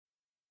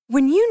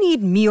When you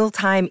need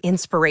mealtime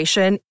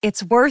inspiration,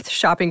 it's worth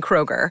shopping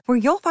Kroger, where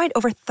you'll find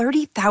over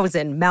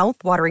 30,000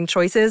 mouth-watering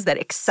choices that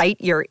excite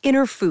your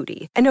inner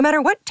foodie. And no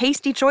matter what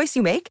tasty choice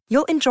you make,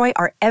 you'll enjoy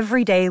our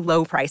everyday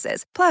low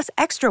prices, plus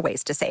extra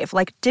ways to save,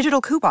 like digital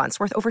coupons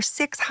worth over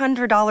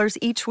 $600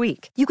 each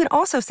week. You can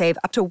also save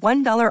up to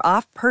 $1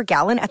 off per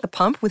gallon at the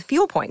pump with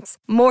fuel points.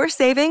 More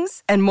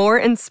savings and more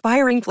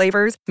inspiring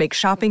flavors make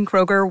shopping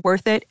Kroger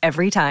worth it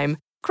every time.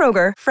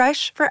 Kroger,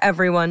 fresh for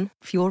everyone.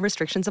 Fuel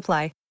restrictions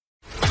apply.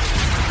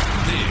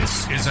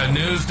 This is a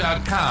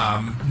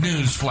News.com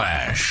news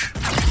flash.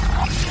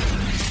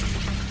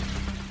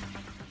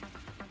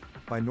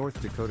 By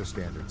North Dakota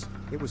standards,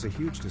 it was a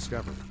huge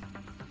discovery.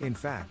 In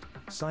fact,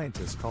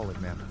 scientists call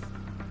it Mammoth.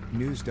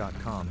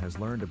 News.com has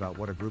learned about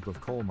what a group of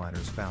coal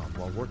miners found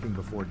while working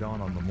before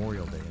dawn on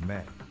Memorial Day in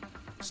May.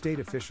 State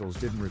officials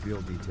didn't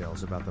reveal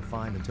details about the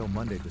find until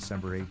Monday,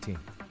 December 18th.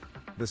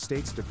 The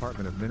state's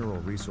Department of Mineral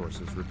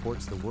Resources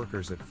reports the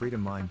workers at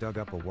Freedom Mine dug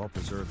up a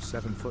well-preserved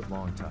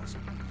 7-foot-long tusk.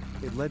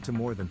 It led to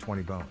more than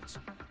 20 bones.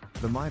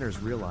 The miners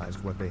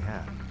realized what they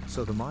had,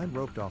 so the mine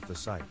roped off the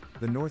site,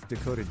 the North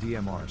Dakota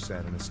DMR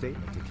said in a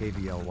statement to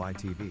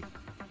KBLY-TV.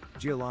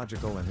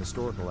 Geological and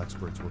historical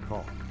experts were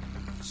called.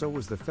 So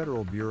was the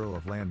Federal Bureau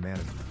of Land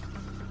Management.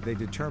 They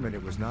determined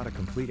it was not a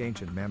complete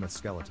ancient mammoth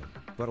skeleton,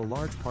 but a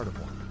large part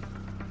of one.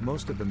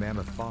 Most of the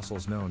mammoth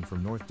fossils known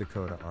from North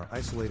Dakota are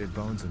isolated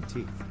bones and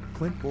teeth,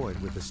 Clint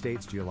Boyd with the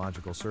state's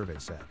Geological Survey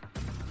said.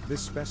 This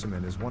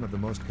specimen is one of the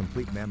most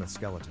complete mammoth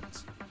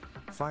skeletons.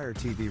 Fire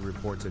TV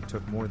reports it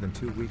took more than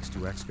 2 weeks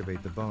to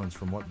excavate the bones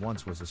from what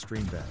once was a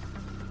stream bed.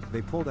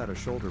 They pulled out a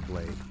shoulder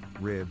blade,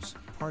 ribs,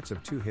 parts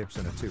of 2 hips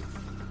and a tooth.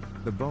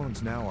 The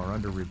bones now are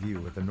under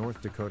review at the North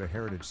Dakota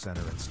Heritage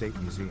Center and State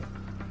Museum.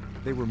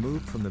 They were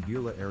moved from the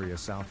Beulah area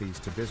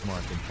southeast to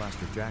Bismarck in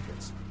plaster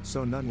jackets,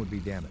 so none would be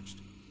damaged.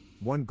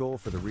 One goal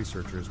for the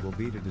researchers will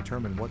be to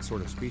determine what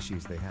sort of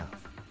species they have.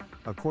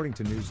 According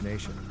to News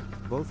Nation,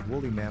 both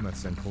woolly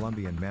mammoths and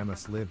Columbian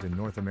mammoths lived in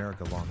North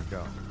America long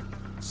ago.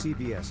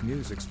 CBS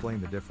News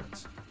explained the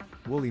difference.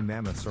 Woolly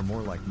mammoths are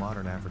more like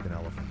modern African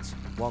elephants,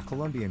 while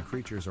Columbian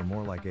creatures are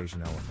more like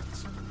Asian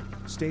elephants.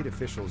 State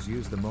officials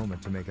used the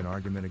moment to make an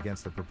argument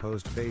against the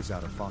proposed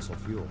phase-out of fossil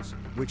fuels,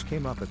 which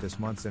came up at this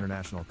month's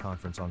International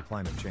Conference on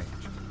Climate Change.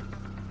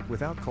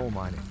 Without coal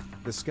mining,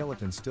 the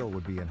skeleton still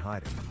would be in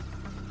hiding.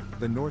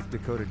 The North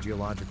Dakota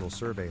Geological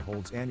Survey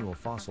holds annual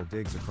fossil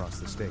digs across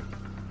the state.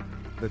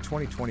 The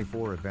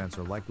 2024 events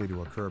are likely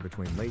to occur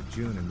between late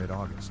June and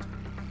mid-August.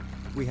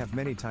 We have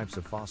many types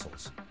of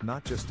fossils,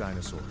 not just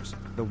dinosaurs,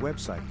 the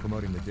website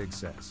promoting the dig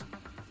says.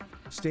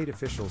 State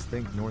officials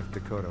think North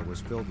Dakota was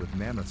filled with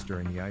mammoths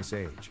during the Ice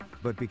Age,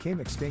 but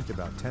became extinct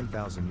about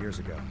 10,000 years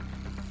ago.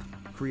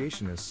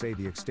 Creationists say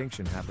the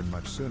extinction happened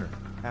much sooner,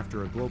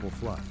 after a global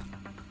flood.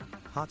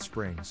 Hot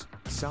Springs,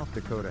 South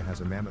Dakota has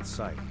a mammoth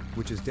site,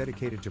 which is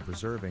dedicated to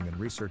preserving and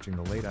researching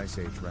the late Ice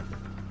Age record.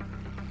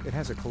 It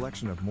has a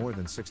collection of more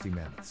than 60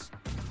 mammoths.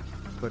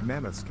 But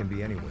mammoths can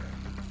be anywhere.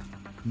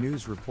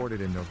 News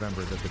reported in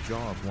November that the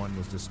jaw of one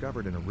was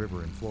discovered in a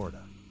river in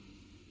Florida.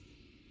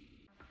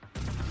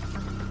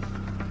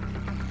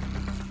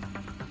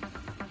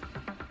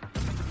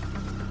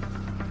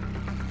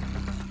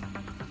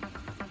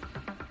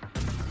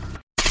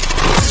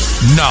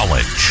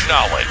 Knowledge.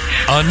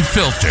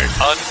 Unfiltered.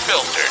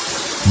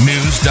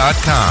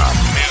 News.com.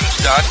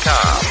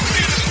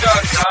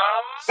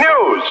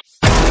 News.